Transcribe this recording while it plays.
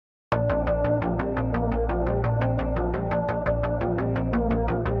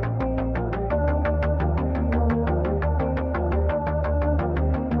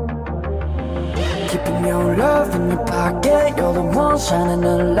love in your pocket. You're the one shining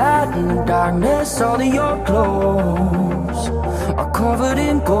a light in the darkness. All of your clothes are covered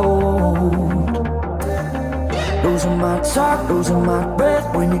in gold. Losing my talk, losing my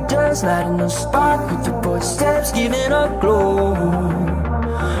breath when you dance, lighting a spark with your footsteps, giving a glow.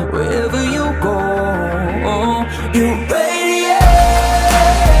 Wherever you go, you radiate,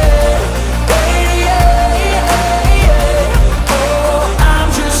 radiate. Oh, I'm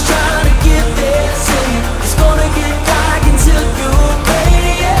just trying to get there to you. It's gonna get dark until you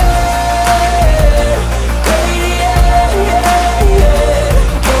radiate, radiate.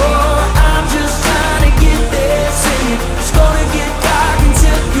 Oh, I'm just trying to get there to you. It's gonna get dark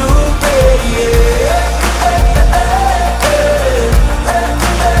until you radiate.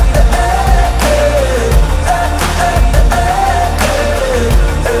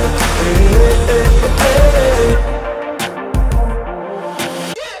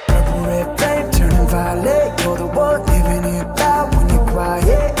 You're the one living it loud when you're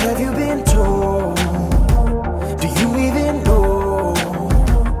quiet. Have you been told? Do you even know?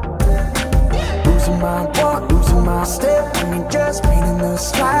 Losing my walk, losing my step when you're just painting the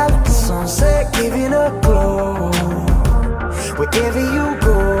sky with the sunset, giving a glow. Wherever you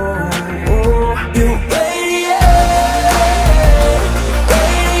go,